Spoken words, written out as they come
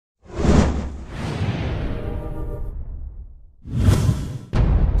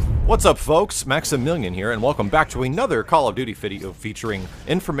What's up, folks? Maximilian here, and welcome back to another Call of Duty video featuring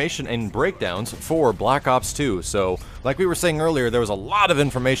information and breakdowns for Black Ops 2. So, like we were saying earlier, there was a lot of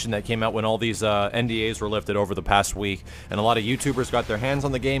information that came out when all these NDAs were lifted over the past week, and a lot of YouTubers got their hands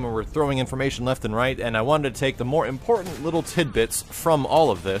on the game and were throwing information left and right, and I wanted to take the more important little tidbits from all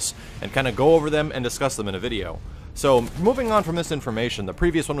of this and kind of go over them and discuss them in a video. So, moving on from this information, the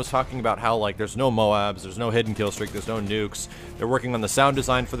previous one was talking about how, like, there's no MOABs, there's no hidden kill streak, there's no nukes, they're working on the sound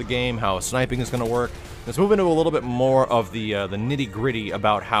design for the game, how sniping is going to work. Let's move into a little bit more of the nitty-gritty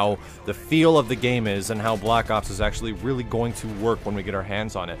about how the feel of the game is and how Black Ops is actually really going to work when we get our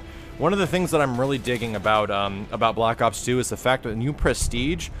hands on it. One of the things that I'm really digging about Black Ops 2 is the fact that when you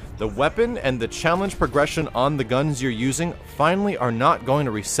prestige, the weapon and the challenge progression on the guns you're using finally are not going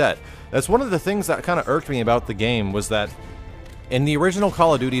to reset. That's one of the things that kind of irked me about the game, was that in the original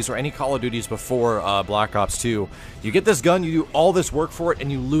Call of Duties, or any Call of Duties before Black Ops 2, you get this gun, you do all this work for it,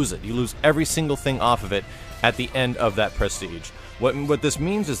 and you lose it. You lose every single thing off of it at the end of that prestige. What this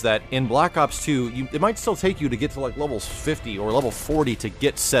means is that in Black Ops 2, it might still take you to get to like levels 50 or level 40 to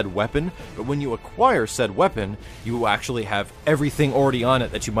get said weapon, but when you acquire said weapon, you actually have everything already on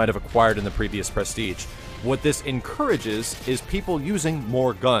it that you might have acquired in the previous prestige. What this encourages is people using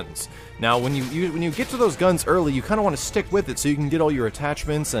more guns. Now, when you get to those guns early, you kind of want to stick with it so you can get all your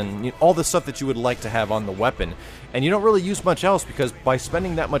attachments and all the stuff that you would like to have on the weapon. And you don't really use much else, because by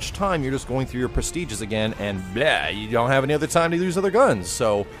spending that much time, you're just going through your prestiges again, and blah, you don't have any other time to use other guns.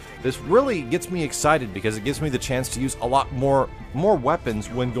 So this really gets me excited, because it gives me the chance to use a lot more weapons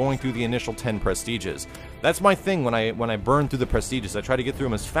when going through the initial 10 prestiges. That's my thing when I burn through the prestiges. I try to get through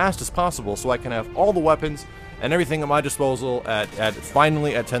them as fast as possible so I can have all the weapons and everything at my disposal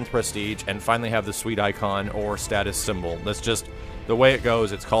finally at 10th prestige, and finally have the sweet icon or status symbol. That's just the way it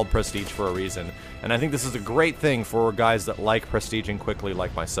goes. It's called prestige for a reason. And I think this is a great thing for guys that like prestiging quickly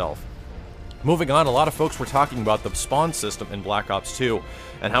like myself. Moving on, a lot of folks were talking about the spawn system in Black Ops 2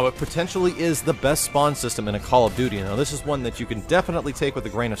 and how it potentially is the best spawn system in a Call of Duty. Now, this is one that you can definitely take with a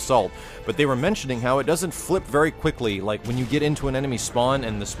grain of salt, but they were mentioning how it doesn't flip very quickly, like when you get into an enemy spawn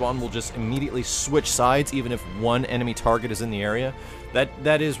and the spawn will just immediately switch sides even if one enemy target is in the area.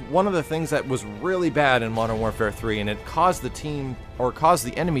 That is one of the things that was really bad in Modern Warfare 3, and it caused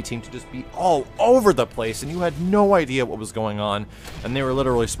the enemy team to just be all over the place, and you had no idea what was going on, and they were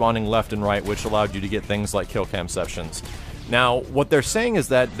literally spawning left and right, which allowed you to get things like kill cam sessions. Now, what they're saying is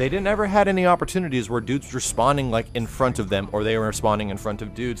that they didn't ever had any opportunities where dudes were spawning like in front of them, or they were spawning in front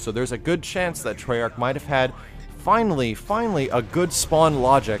of dudes, so there's a good chance that Treyarch might have had finally a good spawn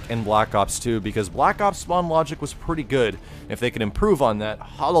logic in Black Ops 2, because Black Ops spawn logic was pretty good. If they can improve on that,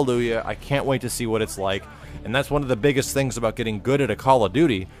 hallelujah, I can't wait to see what it's like. And that's one of the biggest things about getting good at a Call of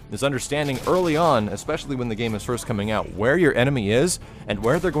Duty, is understanding early on, especially when the game is first coming out, where your enemy is and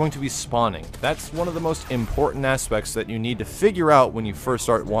where they're going to be spawning. That's one of the most important aspects that you need to figure out when you first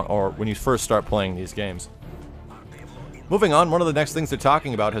start playing these games. Moving on, one of the next things they're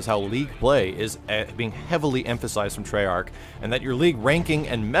talking about is how League play is being heavily emphasized from Treyarch, and that your League ranking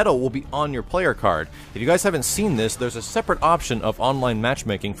and medal will be on your player card. If you guys haven't seen this, there's a separate option of online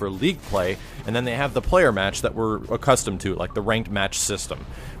matchmaking for League play, and then they have the player match that we're accustomed to, like the ranked match system.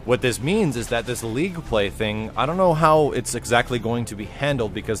 What this means is that this League play thing, I don't know how it's exactly going to be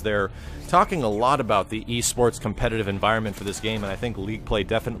handled, because they're talking a lot about the esports competitive environment for this game, and I think League play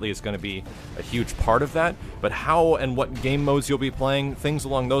definitely is going to be a huge part of that. But how and what game modes you'll be playing, things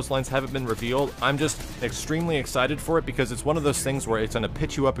along those lines haven't been revealed. I'm just extremely excited for it, because it's one of those things where it's going to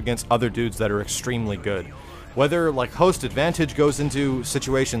pit you up against other dudes that are extremely good. Whether like host advantage goes into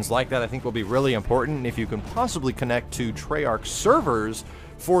situations like that, I think will be really important. And if you can possibly connect to Treyarch servers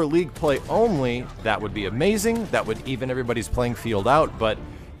for League play only, that would be amazing. That would even everybody's playing field out, but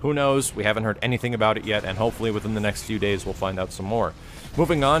who knows? We haven't heard anything about it yet, and hopefully within the next few days we'll find out some more.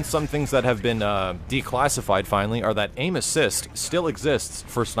 Moving on, some things that have been declassified finally are that aim assist still exists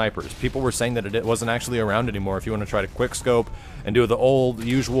for snipers. People were saying that it wasn't actually around anymore if you want to try to quickscope and do the old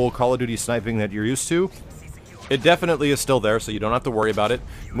usual Call of Duty sniping that you're used to. It definitely is still there, so you don't have to worry about it.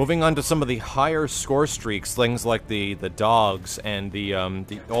 Moving on to some of the higher score streaks, things like the dogs and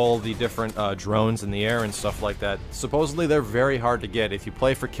all the different drones in the air and stuff like that. Supposedly they're very hard to get. If you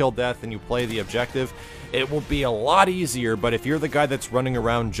play for kill death and you play the objective, it will be a lot easier, but if you're the guy that's running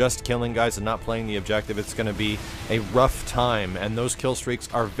around just killing guys and not playing the objective, it's going to be a rough time, and those kill streaks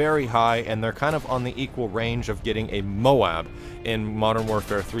are very high, and they're kind of on the equal range of getting a MOAB in Modern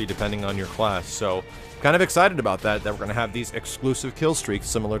Warfare 3, depending on your class. So kind of excited about that we're going to have these exclusive kill streaks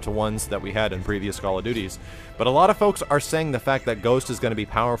similar to ones that we had in previous Call of Duties. But a lot of folks are saying the fact that Ghost is going to be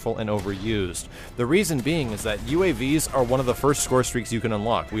powerful and overused. The reason being is that UAVs are one of the first score streaks you can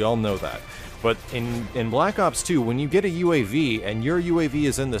unlock. We all know that. But in Black Ops 2, when you get a UAV and your UAV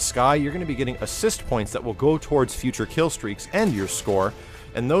is in the sky, you're going to be getting assist points that will go towards future kill streaks and your score.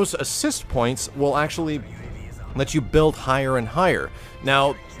 And those assist points will actually let you build higher and higher.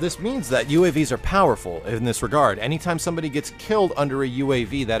 Now, this means that UAVs are powerful in this regard. Anytime somebody gets killed under a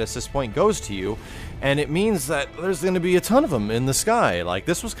UAV, that assist point goes to you, and it means that there's going to be a ton of them in the sky. Like,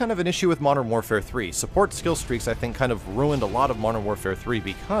 this was kind of an issue with Modern Warfare 3. Support skill streaks, I think, kind of ruined a lot of Modern Warfare 3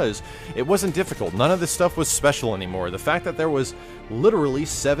 because it wasn't difficult. None of this stuff was special anymore. The fact that there was literally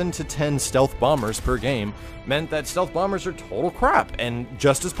 7 to 10 stealth bombers per game meant that stealth bombers are total crap and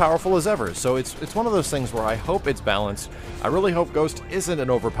just as powerful as ever. So it's one of those things where I hope it's balanced. I really hope Ghost isn't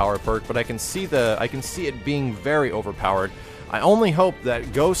an overpowered perk, but I can see it being very overpowered. I only hope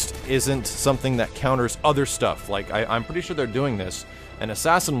that Ghost isn't something that counters other stuff. Like, I'm pretty sure they're doing this, and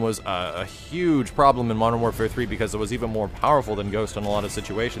Assassin was a huge problem in Modern Warfare 3 because it was even more powerful than Ghost in a lot of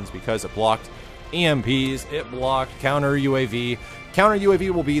situations because it blocked EMPs, it blocked counter UAV. Counter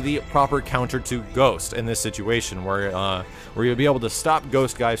UAV will be the proper counter to Ghost in this situation, where you'll be able to stop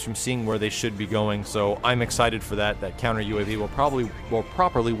Ghost guys from seeing where they should be going. So I'm excited for that. That counter UAV will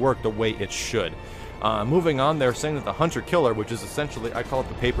properly work the way it should. Moving on, they're saying that the Hunter Killer, which is essentially, I call it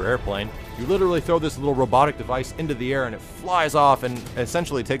the paper airplane, you literally throw this little robotic device into the air and it flies off and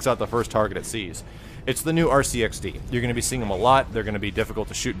essentially takes out the first target it sees. It's the new RCXD. You're going to be seeing them a lot, they're going to be difficult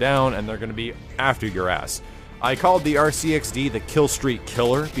to shoot down, and they're going to be after your ass. I called the RCXD the Kill Streak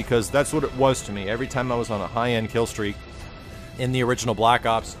Killer because that's what it was to me. Every time I was on a high-end kill streak in the original Black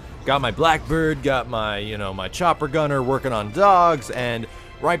Ops, got my Blackbird, got my, my chopper gunner working on dogs, and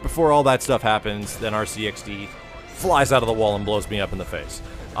right before all that stuff happens, then RCXD flies out of the wall and blows me up in the face.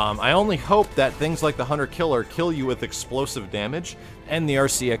 I only hope that things like the Hunter Killer kill you with explosive damage, and the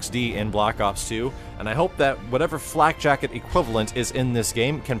RCXD in Black Ops 2, and I hope that whatever flak jacket equivalent is in this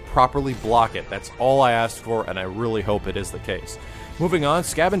game can properly block it. That's all I asked for, and I really hope it is the case. Moving on,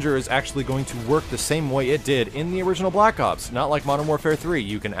 Scavenger is actually going to work the same way it did in the original Black Ops, not like Modern Warfare 3.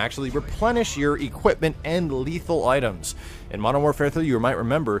 You can actually replenish your equipment and lethal items. In Modern Warfare 3, you might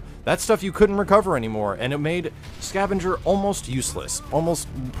remember, that stuff you couldn't recover anymore, and it made Scavenger almost useless, almost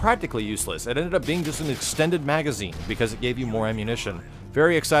practically useless. It ended up being just an extended magazine because it gave you more ammunition.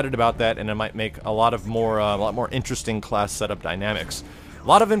 Very excited about that, and it might make a lot more interesting class setup dynamics. A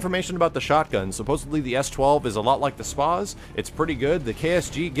lot of information about the shotgun. Supposedly the S12 is a lot like the SPAS. It's pretty good. The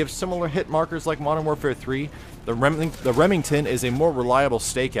KSG gives similar hit markers like Modern Warfare 3. The Remington is a more reliable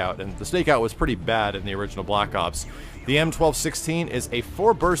stakeout, and the stakeout was pretty bad in the original Black Ops. The M1216 is a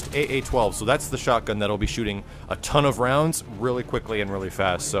 4-burst AA-12, so that's the shotgun that'll be shooting a ton of rounds really quickly and really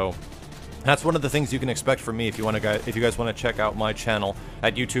fast. So that's one of the things you can expect from me if you guys want to check out my channel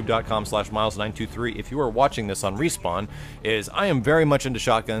at youtube.com/miles923. If you are watching this on Respawn, is I am very much into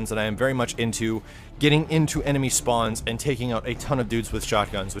shotguns, and I am very much into getting into enemy spawns and taking out a ton of dudes with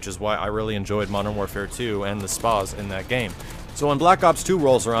shotguns, which is why I really enjoyed Modern Warfare 2 and the SPAS in that game. So when Black Ops 2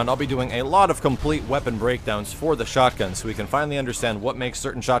 rolls around, I'll be doing a lot of complete weapon breakdowns for the shotgun, so we can finally understand what makes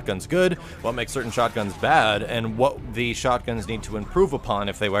certain shotguns good, what makes certain shotguns bad, and what the shotguns need to improve upon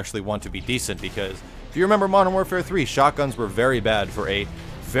if they actually want to be decent, because if you remember Modern Warfare 3, shotguns were very bad for a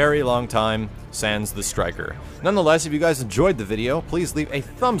very long time, sans the Striker. Nonetheless, if you guys enjoyed the video, please leave a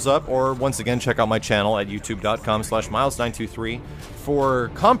thumbs up, or once again check out my channel at youtube.com/miles923 for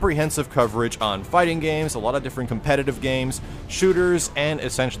comprehensive coverage on fighting games, a lot of different competitive games, shooters, and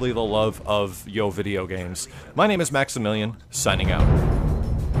essentially the love of video games. My name is Maximilian, signing out.